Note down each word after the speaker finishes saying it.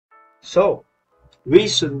So,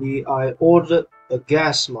 recently I ordered a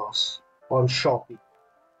gas mask on Shopee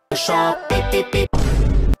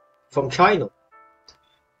from China,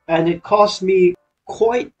 and it cost me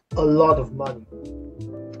quite a lot of money,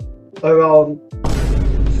 around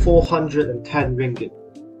 410 ringgit.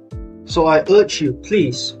 So I urge you,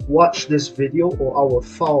 please watch this video or I will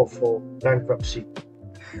file for bankruptcy.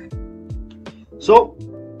 So,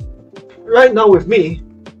 right now with me,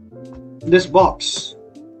 this box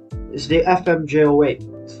is the FMJ08,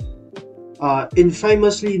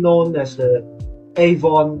 infamously known as the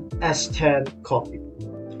Avon S10 copy.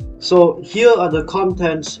 So here are the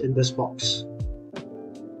contents in this box.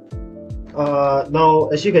 Now,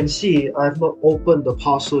 as you can see, I have not opened the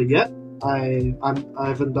parcel yet. I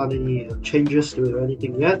haven't done any changes to it or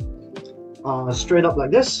anything yet. Straight up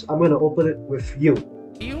like this, I'm going to open it with you.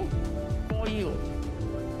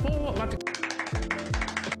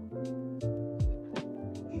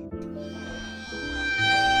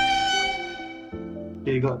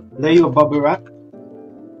 Here you go. Layer of bubble wrap.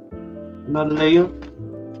 Another layer.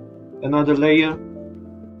 Another layer.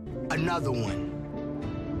 Another one.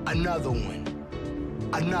 Another one.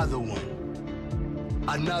 Another one.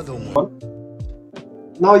 Another one.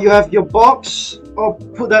 Now you have your box. I'll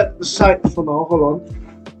put that aside for now. Hold on.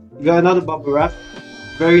 You got another bubble wrap.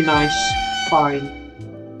 Very nice, fine,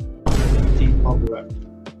 deep bubble wrap.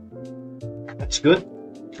 That's good.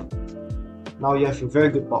 Now you have a very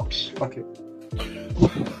good box. Okay. Oh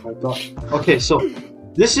my god. Okay, so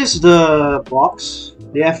this is the box,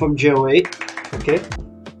 the FMJ08. Okay.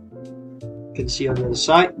 You can see on the other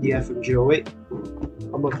side, the FMJ08.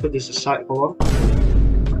 I'm gonna put this aside. Hold on.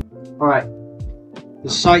 Alright. The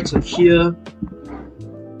sides are here.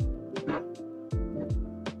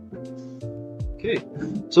 Okay.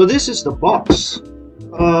 So this is the box.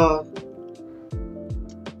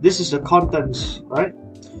 This is the contents, right?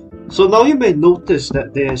 So now you may notice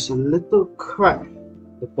that there's a little crack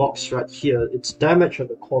in the box right here. It's damaged at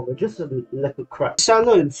the corner, just a little crack. The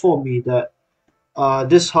seller informed me that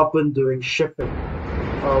this happened during shipping.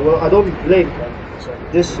 Well, I don't blame them. So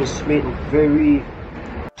this is made of very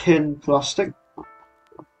thin plastic,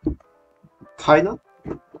 kind of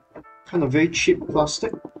very cheap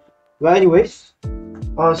plastic. But anyways,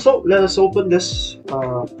 so let us open this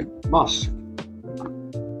mask.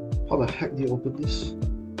 How the heck do you open this?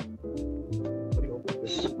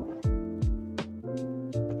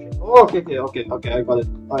 Oh, okay, I got it.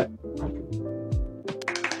 Alright.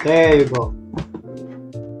 There you go.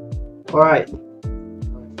 Alright.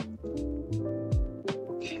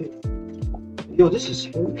 Okay. Yo, this is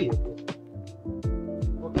heavy.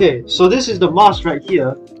 Okay, so this is the mask right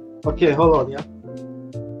here. Okay, hold on, yeah.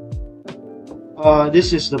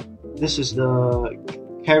 This is the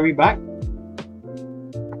carry bag.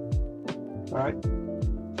 Alright.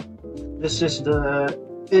 This is the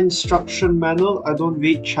instruction manual. I don't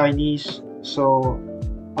read Chinese, so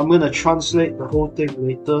I'm gonna translate the whole thing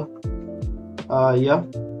later. Yeah.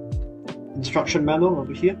 Instruction manual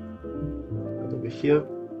over here. Over here.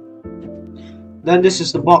 Then this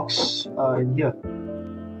is the box in here.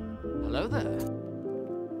 Hello there.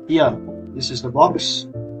 Yeah, this is the box.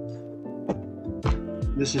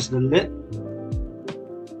 This is the lid.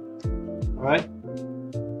 Alright.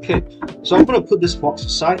 Okay, so I'm gonna put this box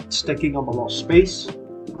aside. It's taking up a lot of space.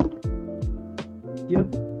 Yeah.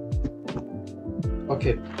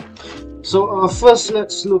 Okay. So first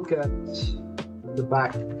let's look at the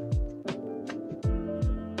back.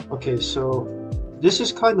 Okay, so this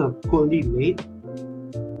is kind of poorly made,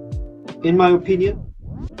 in my opinion.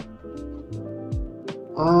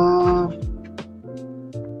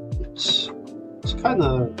 It's kind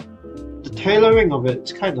of, the tailoring of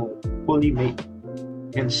it's kind of poorly made.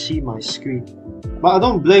 You can see my screen, but I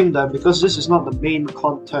don't blame them because this is not the main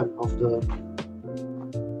content of the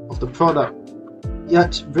product. Yeah,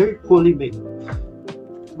 it's very poorly made,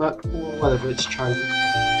 but whatever, it's China.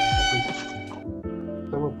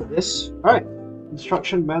 I'm gonna put this. Alright,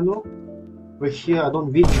 instruction manual. Right here, I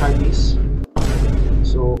don't read Chinese,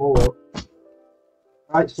 so oh well.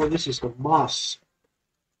 Alright, so this is the mask.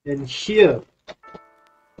 And here,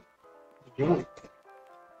 okay,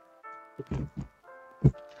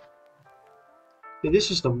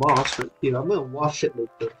 this is the mask right here. I'm gonna wash it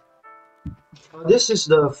later. This is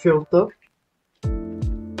the filter.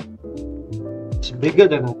 It's bigger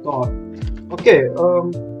than I thought. Okay,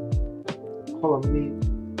 hold on,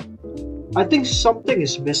 I think something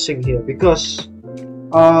is missing here because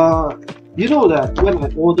you know that when I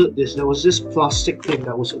ordered this, there was this plastic thing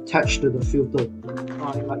that was attached to the filter,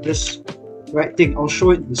 like this red thing. I'll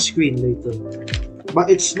show it in the screen later, but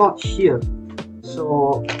it's not here.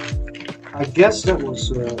 So I guess that was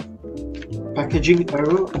packaging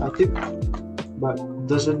error, I think, but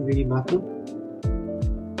doesn't really matter.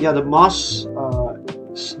 Yeah, the mask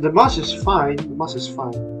is fine. The mask is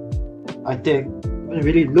fine, I think. I haven't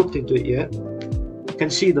really looked into it yet. You can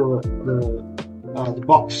see the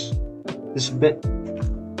box. This bit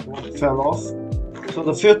fell off. So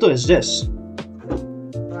the filter is this.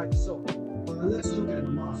 Right. So let's look at the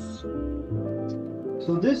mask.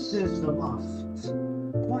 So this is the mask. It's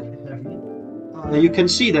quite heavy. You can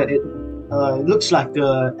see that it looks like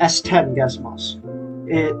a S10 gas mask.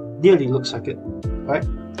 It nearly looks like it, right?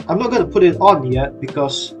 I'm not going to put it on yet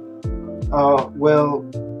because, well,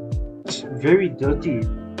 it's very dirty.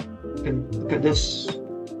 You can look at this.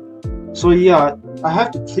 So yeah, I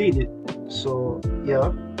have to clean it. So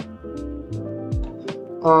yeah,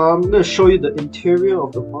 I'm going to show you the interior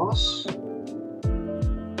of the mask.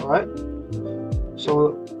 Alright,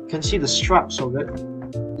 so you can see the straps of it.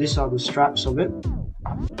 These are the straps of it.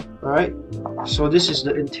 Alright, so this is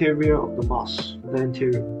the interior of the mask. The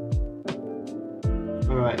interior.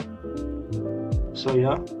 Alright, so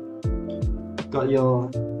yeah, got your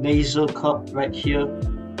nasal cup right here.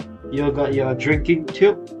 You got your drinking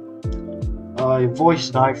tube, your voice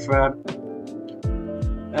diaphragm,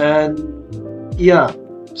 and yeah,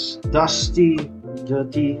 it's dusty,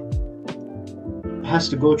 dirty. It has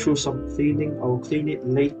to go through some cleaning. I will clean it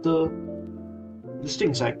later. This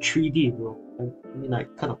thing's like 3D, bro. I mean,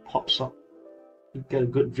 like, kind of pops up. You get a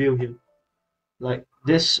good view here. Like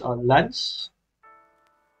this lens.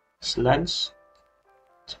 This lens.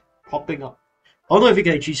 It's popping up. I don't know if you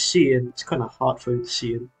can actually see it. It's kind of hard for you to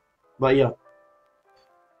see it. But yeah.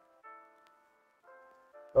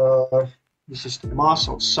 This is the mask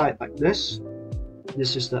outside like this.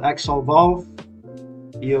 This is the exhaust valve.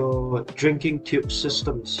 Your drinking tube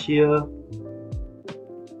system is here.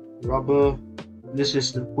 Rubber. This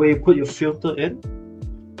is the way you put your filter in.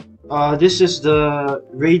 This is the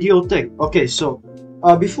radio thing. Okay, so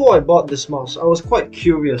before I bought this mask, I was quite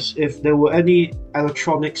curious if there were any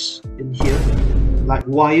electronics in here, like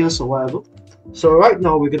wires or whatever. So right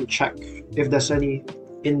now we're gonna check if there's any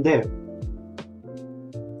in there.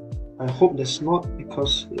 I hope there's not,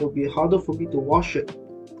 because it'll be harder for me to wash it.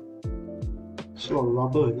 It's a lot of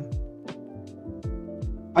rubber in it.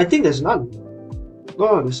 I think there's none.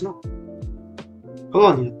 No, there's not. Hold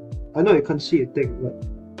on here. I know you can't see a thing, but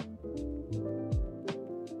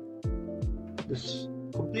there's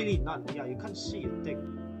completely none. Yeah, you can't see a thing.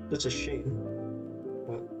 That's a shame.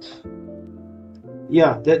 But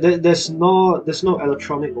yeah, there's no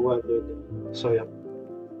electronic or whatever in there. So yeah.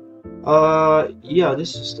 Yeah,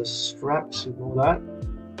 this is the straps and all that.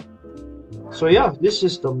 So yeah, this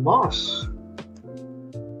is the mask.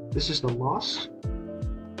 This is the mask.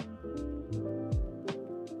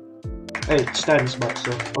 Hey, it stands back,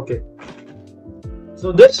 so okay.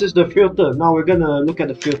 So this is the filter. Now we're gonna look at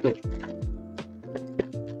the filter.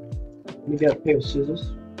 Let me get a pair of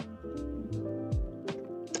scissors.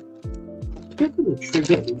 I'm gonna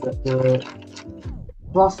trigger is that the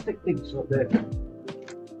plastic things not there.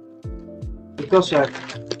 Because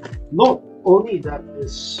not only that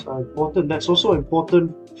is important, that's also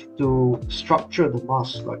important to structure the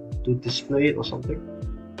mask, like to display it or something.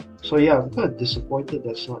 So yeah, I'm kind of disappointed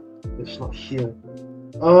that's not here.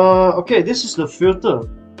 Okay, this is the filter.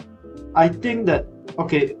 I think that,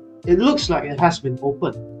 okay, it looks like it has been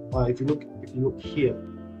opened. If you look here,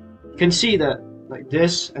 you can see that like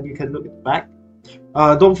this, and you can look at the back.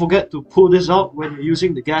 Don't forget to pull this out when you're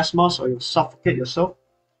using the gas mask, or you'll suffocate yourself.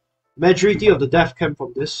 Majority of the death came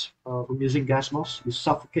from this, from using gas mask. You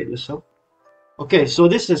suffocate yourself. Okay, so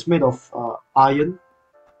this is made of iron,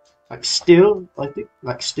 like steel, I think,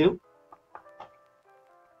 like steel.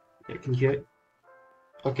 You can hear it.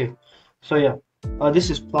 Okay, so yeah, this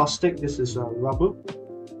is plastic. This is rubber.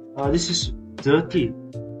 This is dirty.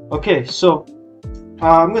 Okay, so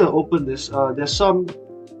I'm gonna open this. There's some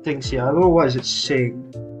things here. I don't know what is it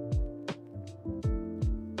saying.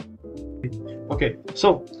 Okay,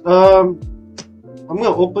 so I'm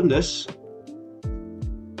gonna open this.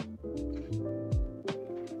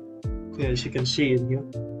 Okay, as you can see in here.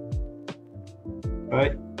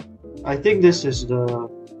 Alright, I think this is the.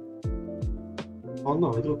 Oh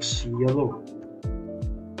no, it looks yellow.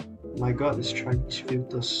 My god, this Chinese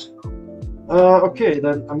filters. Okay,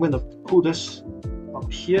 then I'm gonna pull this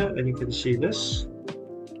up here, and you can see this.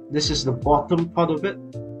 This is the bottom part of it.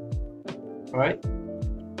 Alright.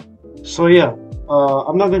 So yeah,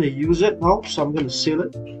 I'm not gonna use it now, so I'm gonna seal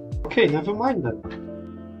it. Okay, never mind then.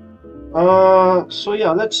 So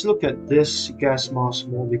yeah, let's look at this gas mask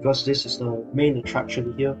more, because this is the main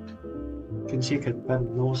attraction here. You can see, you can bend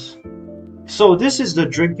the nose. So this is the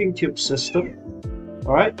drinking tube system.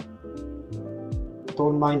 Alright.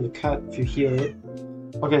 Don't mind the cat if you hear it.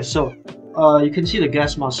 Okay, so you can see the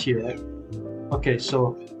gas mask here, right? Okay,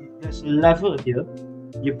 so there's a lever here.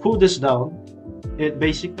 You pull this down, it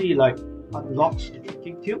basically like unlocks the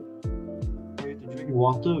drinking tube for you to drink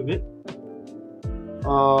water with it.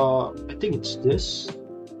 I think it's this.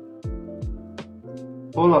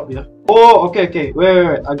 Hold up, yeah. Oh, okay,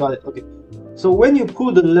 wait, I got it. Okay, so when you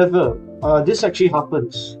pull the lever, this actually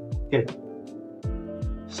happens. Okay,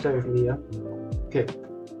 stay with me, yeah. Okay,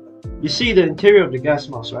 you see the interior of the gas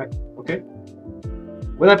mask, right? Okay,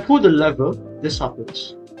 when I pull the lever, this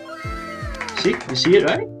happens. See, you see it,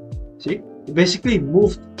 right? See, it basically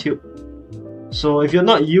moved the tube. So if you're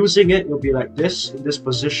not using it, it'll be like this, in this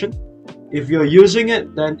position. If you're using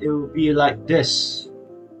it, then it will be like this,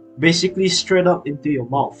 basically straight up into your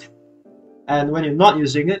mouth. And when you're not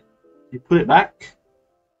using it, you put it back.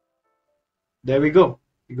 There we go.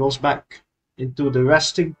 It goes back into the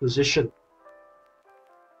resting position.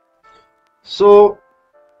 So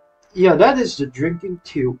yeah, that is the drinking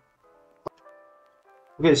tube.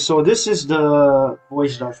 Okay, so this is the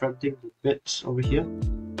voice diaphragm thing, the bits over here.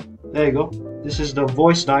 There you go. This is the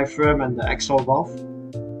voice diaphragm and the exhaust valve.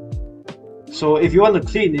 So if you want to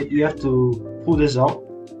clean it, you have to pull this out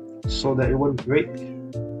so that it won't break.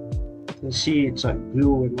 You can see it's like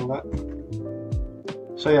glue and all that.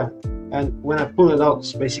 So yeah, and when I pull it out,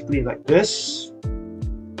 it's basically like this.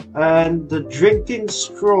 And the drinking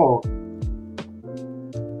straw.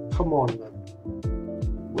 Come on, man.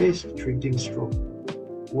 Where's the drinking straw?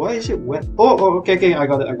 Why is it wet? Oh, okay, I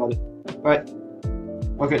got it. Right.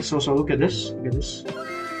 Okay, so look at this. Look at this.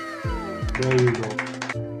 There you go.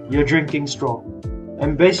 Your drinking straw.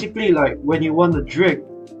 And basically, like, when you want to drink,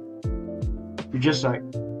 you just like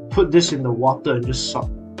put this in the water and just suck.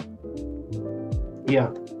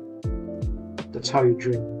 Yeah. That's how you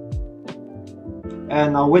drink.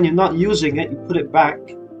 And when you're not using it, you put it back.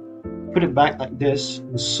 Put it back like this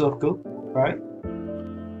in a circle, right?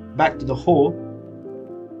 Back to the hole.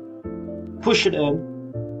 Push it in.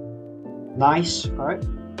 Nice, right?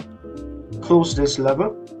 Close this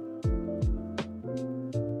lever.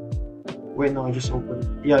 Wait, no, I just opened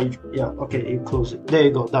it. Yeah, okay, you close it. There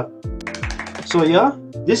you go, done. So yeah,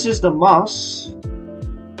 this is the mask.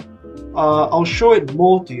 I'll show it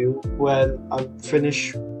more to you when I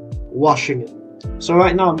finish washing it. So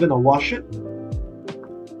right now I'm gonna wash it.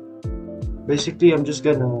 Basically, I'm just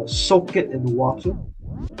gonna soak it in water.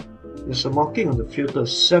 There's a marking on the filter,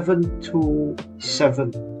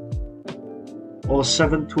 727 or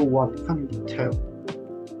 721. I can't really tell.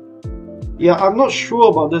 Yeah, I'm not sure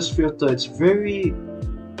about this filter. It's very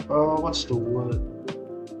what's the word?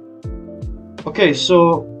 Okay,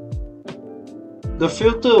 so the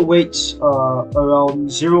filter weighs around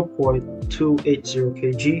 0.280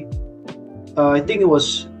 kg. I think it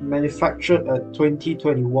was manufactured at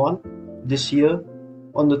 2021 this year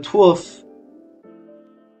on the 12th.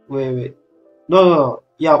 Wait. No.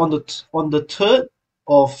 Yeah, on the 3rd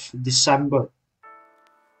of December.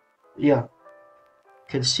 Yeah.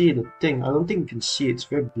 Can see the thing. I don't think you can see it. It's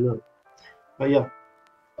very blurred. But yeah.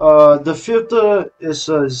 The filter is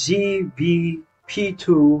a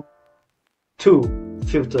ZBP2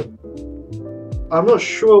 filter. I'm not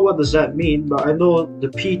sure what does that mean, but I know the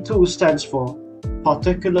P2 stands for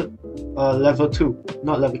particulate level 2,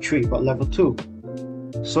 not level 3, but level 2.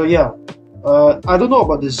 So yeah, I don't know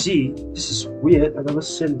about the Z. This is weird. I've never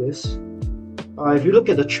seen this. If you look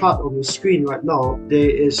at the chart on your screen right now, there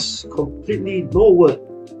is completely no word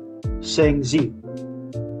saying Z.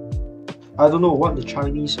 I don't know what the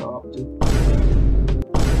Chinese are up to.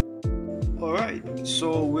 Alright,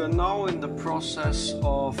 so we're now in the process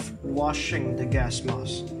of washing the gas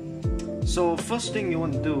mask. So first thing you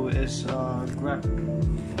want to do is grab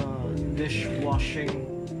dishwashing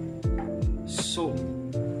soap.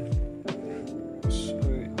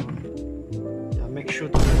 Yeah, make sure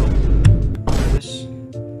to put this.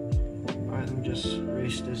 Alright, let me just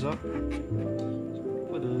raise this up.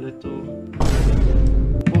 Put a little.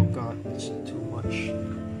 Oh god, it's too much.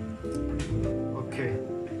 Okay,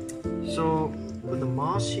 so put the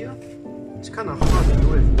mask here. It's kind of hard to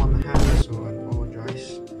do it with one hand, so I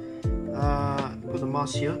apologize. Put the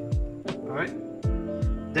mask here. Alright,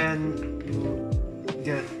 then you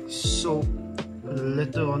get soap, put a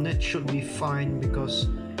little on it. Should be fine because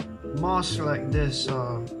masks like this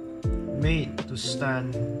are made to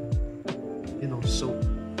stand, you know, soap.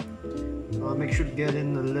 Make sure to get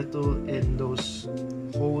in a little in those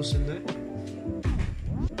holes in there.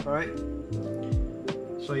 Alright,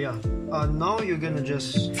 so yeah, now you're gonna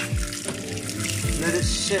just let it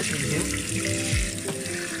sit in here.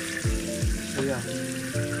 So yeah,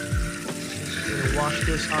 just gonna wash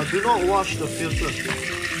this. Do not wash the filter.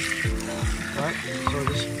 Right? So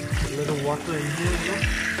just a little water in here, you know?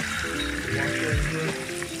 Water in here.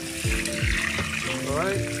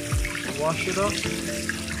 Alright, wash it up.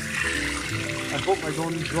 I hope I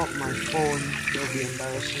don't drop my phone, that'll be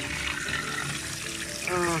embarrassing.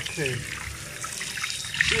 Okay.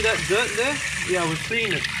 See that dirt there? Yeah, we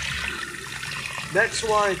clean it. That's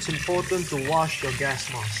why it's important to wash your gas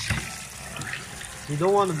mask. You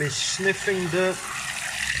don't want to be sniffing dirt.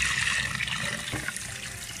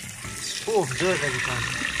 It's full of dirt every time.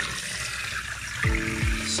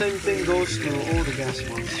 Same thing goes to all the gas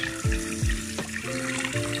masks.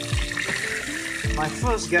 My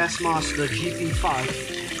first gas mask, the GP5,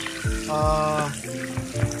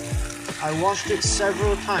 I washed it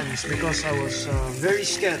several times because I was very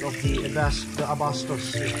scared of the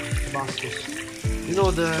asbestos. You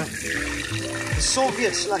know, the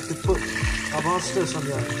Soviets like to put asbestos on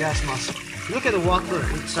the gas mask. Look at the water,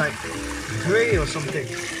 it's like grey or something.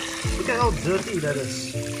 Look at how dirty that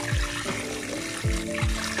is.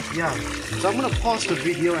 Yeah, so I'm gonna pause the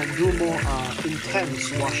video and do more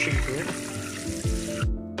intense washing to it.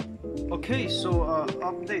 Okay, so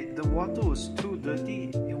update, the water was too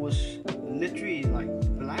dirty. It was literally like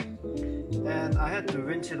black and I had to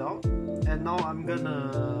rinse it out, and now I'm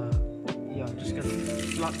gonna just gonna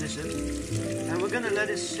plug this in and we're gonna let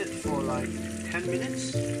it sit for like 10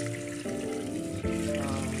 minutes.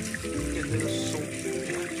 Get a little soap,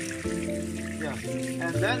 yeah,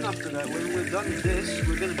 and then after that, when we're done with this,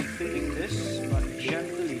 we're gonna be cleaning this but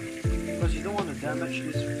gently because you don't want to damage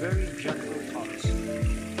this very gentle parts.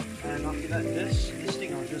 And after that, this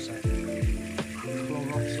thing I'll just like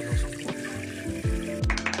Clorox it or something.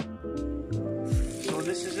 So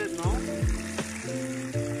this is it now.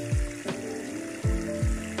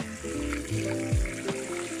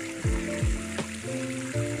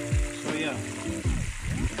 So yeah,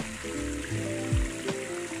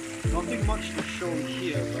 nothing much to show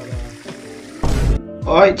here, but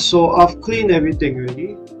alright, so I've cleaned everything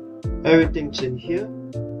already. Everything's in here.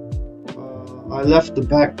 I left the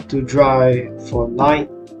bag to dry for a night.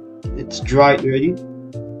 It's dried already.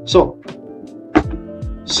 So,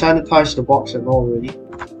 sanitize the box and all already.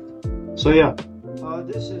 So yeah,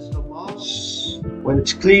 this is the mask. When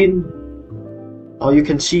it's clean, you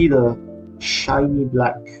can see the shiny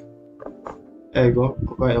black. There you go,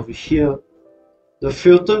 right over here. The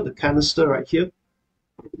filter, the canister right here,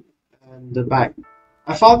 and the bag.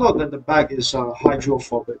 I found out that the bag is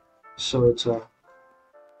hydrophobic, so it's not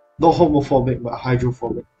homophobic but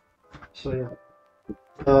hydrophobic. So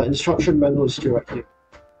yeah, instruction manual is still right here.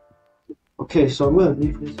 Okay, so I'm gonna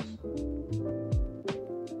leave this.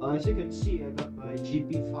 As you can see, I got my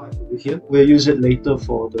GP5 over here. We'll use it later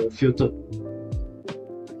for the filter.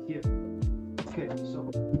 Here. Okay,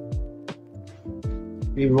 so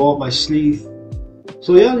we roll my sleeve.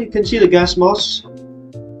 So yeah, you can see the gas mask.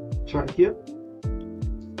 It's right here.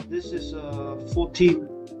 This is a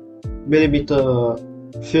 14mm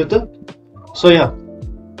filter. So yeah,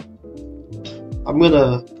 I'm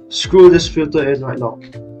gonna screw this filter in right now.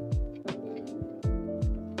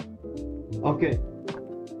 Okay,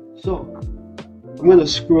 so I'm gonna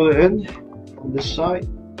screw it in on this side,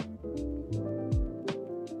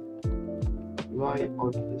 right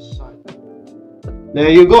on this side. There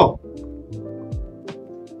you go.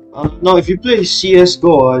 Now if you play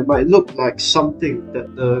CSGO, it might look like something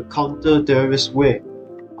that the counter-terrorists wear.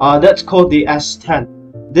 That's called the S10.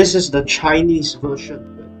 This is the Chinese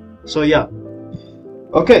version. So yeah.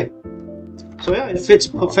 Okay. So yeah, it fits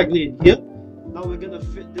perfectly in here. Now we're gonna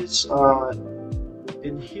fit this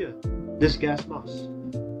in here. This gas mask.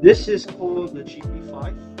 This is called the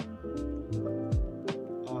GP5.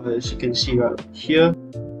 As you can see right here.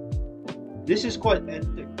 This is quite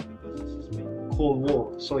antique because this is made in Cold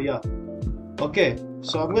War. So yeah. Okay.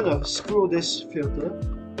 So I'm gonna screw this filter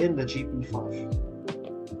in the GP5.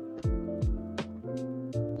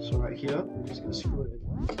 So right here, I'm just gonna screw it in.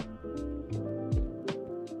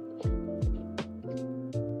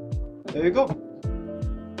 There you go. I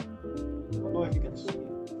don't know if you can see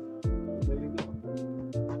it. There you go.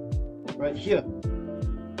 Right here.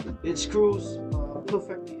 It screws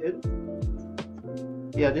perfectly in.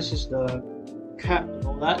 Yeah, this is the cap and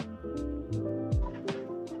all that.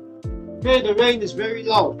 Okay, the rain is very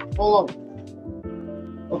loud. Hold on.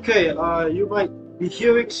 Okay, you might be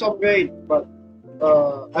hearing some rain, but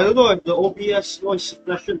I don't know if the OBS noise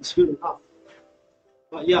suppression is good enough.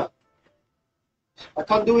 But yeah, I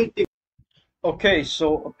can't do anything. Okay,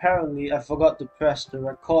 so apparently I forgot to press the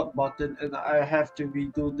record button and I have to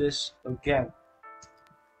redo this again.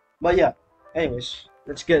 But yeah, anyways,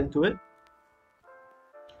 let's get into it.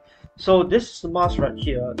 So this is the mask right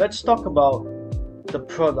here. Let's talk about the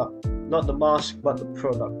product, not the mask but the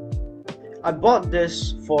product. I bought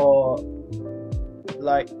this for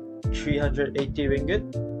like 380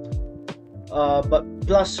 ringgit, but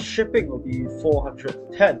plus shipping will be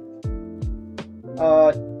 410.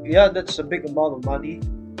 Yeah, that's a big amount of money,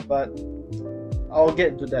 but I'll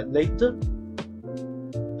get into that later.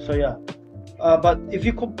 So yeah, but if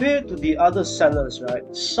you compare to the other sellers, right,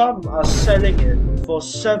 some are selling it for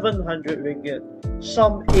 700 ringgit,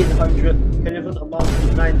 some 800, can even amount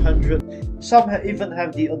to 900. Some even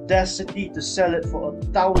have the audacity to sell it for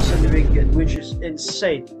 1,000 ringgit, which is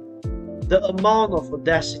insane. The amount of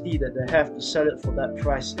audacity that they have to sell it for that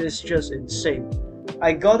price is just insane.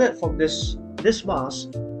 I got it from this mask.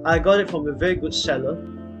 I got it from a very good seller.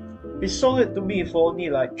 He sold it to me for only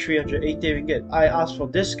like 380 ringgit. I asked for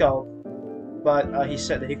discount, but he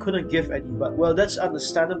said that he couldn't give any. But well, that's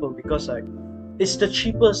understandable because like it's the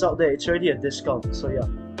cheapest out there. It's already a discount. So yeah,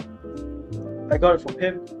 I got it from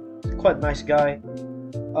him. Quite a nice guy.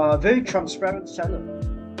 Very transparent seller.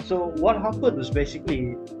 So what happened was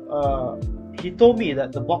basically he told me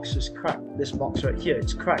that the box is cracked. This box right here,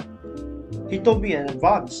 it's cracked. He told me in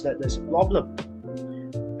advance that there's a problem,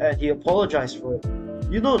 and he apologized for it.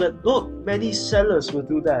 You know that not many sellers will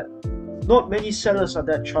do that. Not many sellers are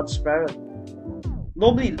that transparent.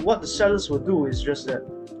 Normally, what the sellers will do is just that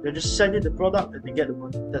they just send you the product and they get the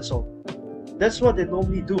money. That's all. That's what they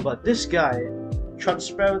normally do. But this guy,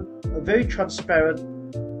 transparent, very transparent,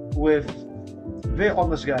 with very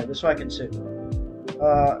honest guy. That's what I can say.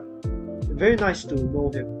 Very nice to know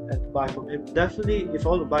him and to buy from him. Definitely, if I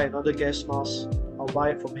want to buy another gas mask, I'll buy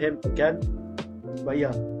it from him again. But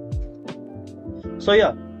yeah. So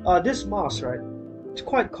yeah, this mask, right, it's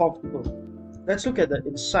quite comfortable. Let's look at the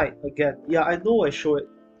inside again. Yeah, I know I showed it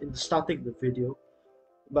in the starting of the video,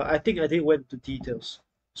 but I think I didn't went into details.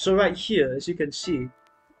 So right here, as you can see,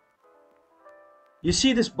 you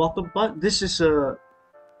see this bottom part? This is a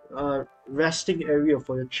resting area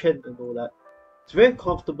for your chin and all that. It's very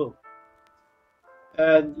comfortable.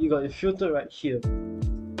 And you got a filter right here.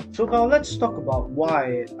 So now let's talk about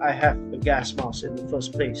why I have a gas mask in the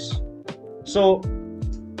first place. So,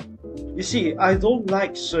 you see, I don't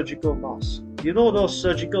like surgical masks. You know those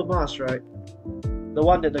surgical masks, right? The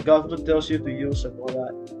one that the government tells you to use and all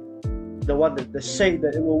that. The one that they say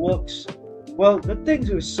that it will work. Well, the thing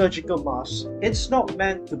with surgical masks, it's not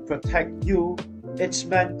meant to protect you. It's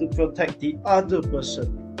meant to protect the other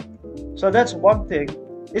person. So that's one thing.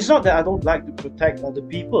 It's not that I don't like to protect other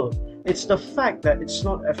people. It's the fact that it's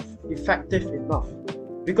not effective enough.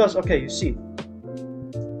 Because, okay, you see,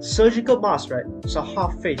 surgical mask, right? It's a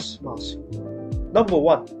half-face mask. Number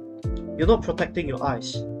one, you're not protecting your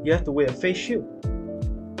eyes. You have to wear a face shield,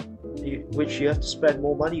 which you have to spend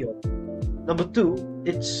more money on. Number two,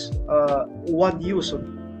 it's one use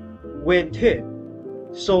on wear and tear.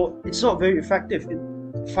 So it's not very effective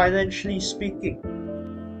in financially speaking.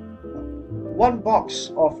 One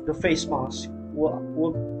box of the face mask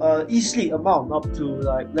will easily amount up to,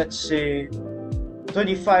 like, let's say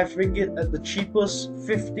 25 ringgit at the cheapest,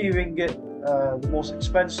 50 ringgit the most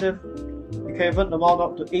expensive. You can even amount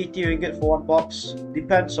up to 80 ringgit for one box.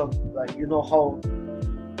 Depends on, like, you know,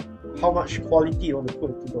 how much quality you want to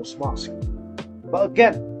put into those masks. But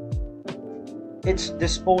again, it's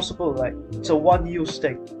disposable, like it's a one-use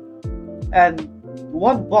thing, and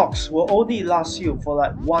one box will only last you for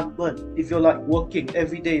like 1 month. If you're like working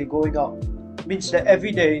every day, you're going out, means that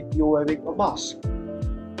every day you're wearing a mask,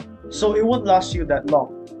 so it won't last you that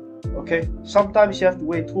long. Okay, sometimes you have to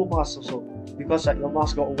wear 2 masks also because like your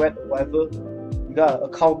mask got wet or whatever. You gotta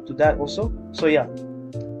account to that also. So yeah,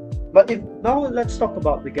 but now let's talk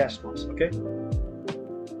about the gas mask. Okay,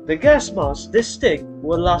 the gas mask, this thing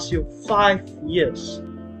will last you 5 years.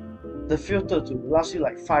 The filter too will last you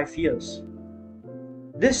like 5 years.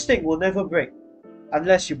 This thing will never break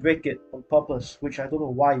unless you break it on purpose, which I don't know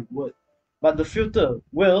why you would. But the filter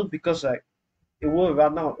will, because like it will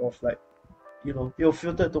run out of, like, you know, you'll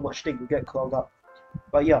filter too much thing, you get clogged up.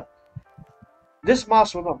 But yeah, this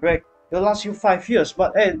mask will not break. It'll last you 5 years.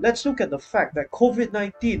 But hey, let's look at the fact that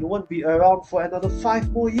COVID-19 won't be around for another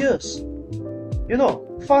 5 more years. You know,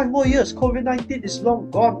 5 more years, COVID-19 is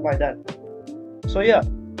long gone by then. So yeah,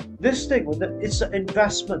 this thing, it's an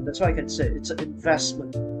investment. That's what I can say. It's an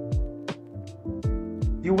investment.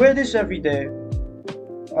 You wear this every day,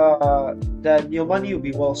 then your money will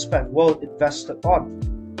be well spent, well invested on.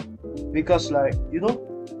 Because, like, you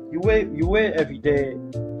know, you wear every day.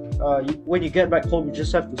 When you get back home, you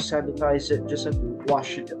just have to sanitize it, just have to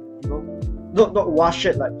wash it, you know, not wash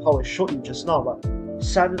it like how I showed you just now, but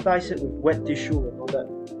sanitize it with wet tissue and all that.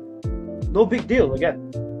 No big deal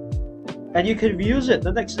again. and you can reuse it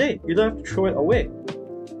the next day. You don't have to throw it away,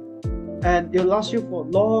 and it'll last you for a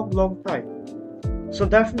long time. So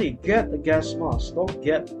definitely get a gas mask. Don't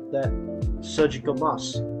get that surgical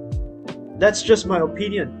mask. That's just my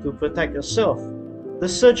opinion to protect yourself. The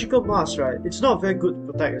surgical mask, right, it's not very good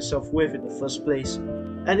to protect yourself with in the first place,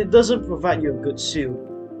 and it doesn't provide you a good seal.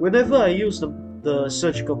 Whenever I use the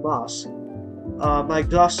surgical mask, my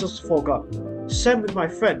glasses fog up. Same with my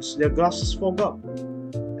friends, their glasses fog up.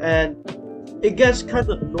 And it gets kind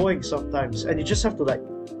of annoying sometimes, and you just have to like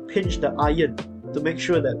pinch the iron to make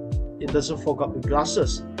sure that it doesn't fog up your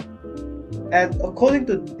glasses. And according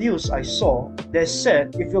to the news I saw, they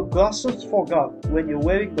said if your glasses fog up when you're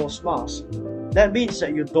wearing those masks, that means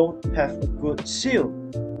that you don't have a good seal.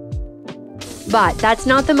 But that's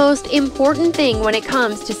not the most important thing when it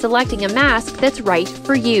comes to selecting a mask that's right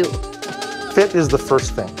for you. Fit is the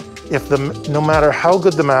first thing. No matter how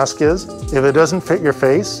good the mask is, if it doesn't fit your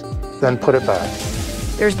face, then put it back.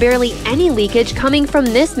 There's barely any leakage coming from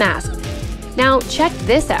this mask. Now check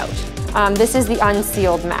this out. This is the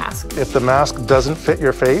unsealed mask. If the mask doesn't fit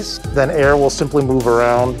your face, then air will simply move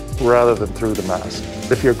around rather than through the mask.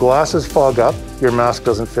 If your glasses fog up, your mask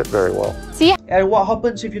doesn't fit very well. See? And what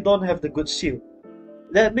happens if you don't have the good seal?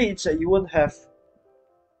 That means that you won't have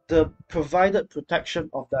the provided protection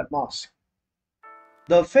of that mask.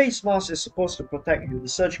 The face mask is supposed to protect you, the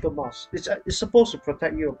surgical mask. It's supposed to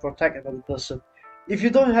protect you or protect another person. If you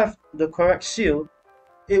don't have the correct seal,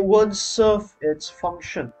 it won't serve its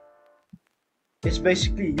function. It's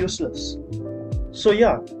basically useless. So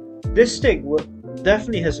yeah, this thing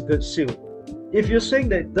definitely has a good seal. If you're saying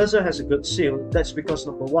that it doesn't have a good seal, that's because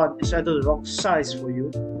number one, it's either the wrong size for you,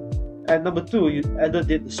 and number two, you either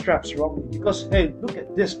did the straps wrongly. Because hey, look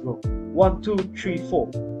at this, bro. 1, 2, 3,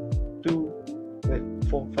 4.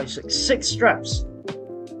 4, 5, 6. 6 straps.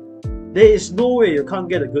 There is no way you can't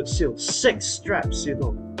get a good seal. 6 straps, you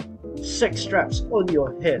know. 6 straps on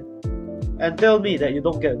your head. And tell me that you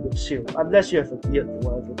don't get a good seal. Unless you have a beard or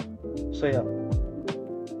whatever. So yeah.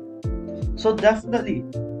 So definitely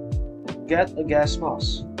get a gas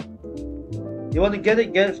mask. You want to get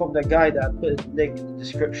it from the guy that I put the link in the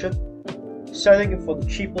description. Selling it for the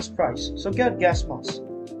cheapest price. So get a gas mask.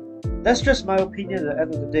 That's just my opinion at the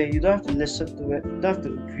end of the day. You don't have to listen to it, you don't have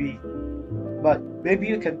to agree. But maybe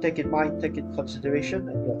you can take in mind, take in consideration,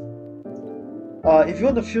 and yeah. If you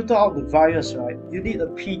want to filter out the virus, right, you need a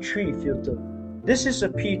P3 filter. This is a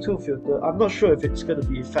P2 filter. I'm not sure if it's going to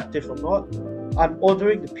be effective or not. I'm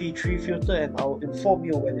ordering the P3 filter and I'll inform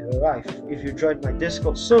you when it arrives if you join my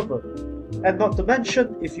Discord server. And not to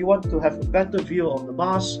mention, if you want to have a better view of the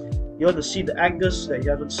mask, you want to see the angles that you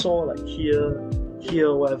haven't saw, like here,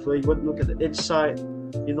 or whatever, you want to look at the inside,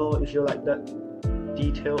 you know, if you like that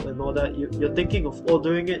detail and all that, you're thinking of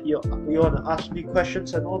ordering it, you want to ask me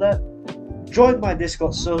questions and all that, join my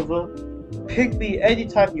Discord server, ping me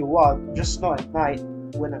anytime you want, just not at night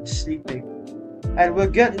when I'm sleeping, and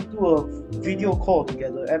we'll get into a video call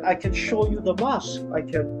together and I can show you the mask. I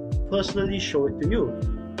can personally show it to you,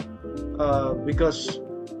 because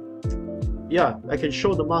yeah, I can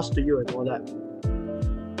show the mask to you and all that.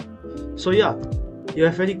 So yeah, you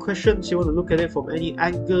have any questions, you want to look at it from any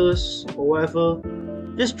angles or whatever,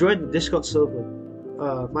 just join the Discord server,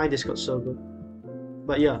 my Discord server.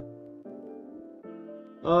 But yeah,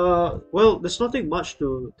 well, there's nothing much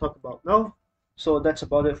to talk about now, so that's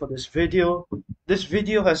about it for this video. This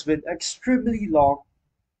video has been extremely long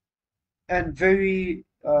and very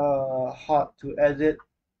hard to edit.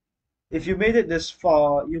 If you made it this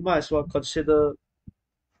far, you might as well consider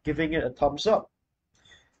giving it a thumbs up.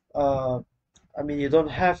 I mean, you don't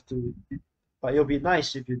have to, but it'll be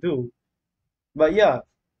nice if you do. But yeah,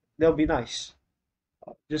 that'll be nice.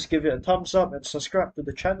 Just give it a thumbs up and subscribe to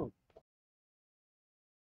the channel.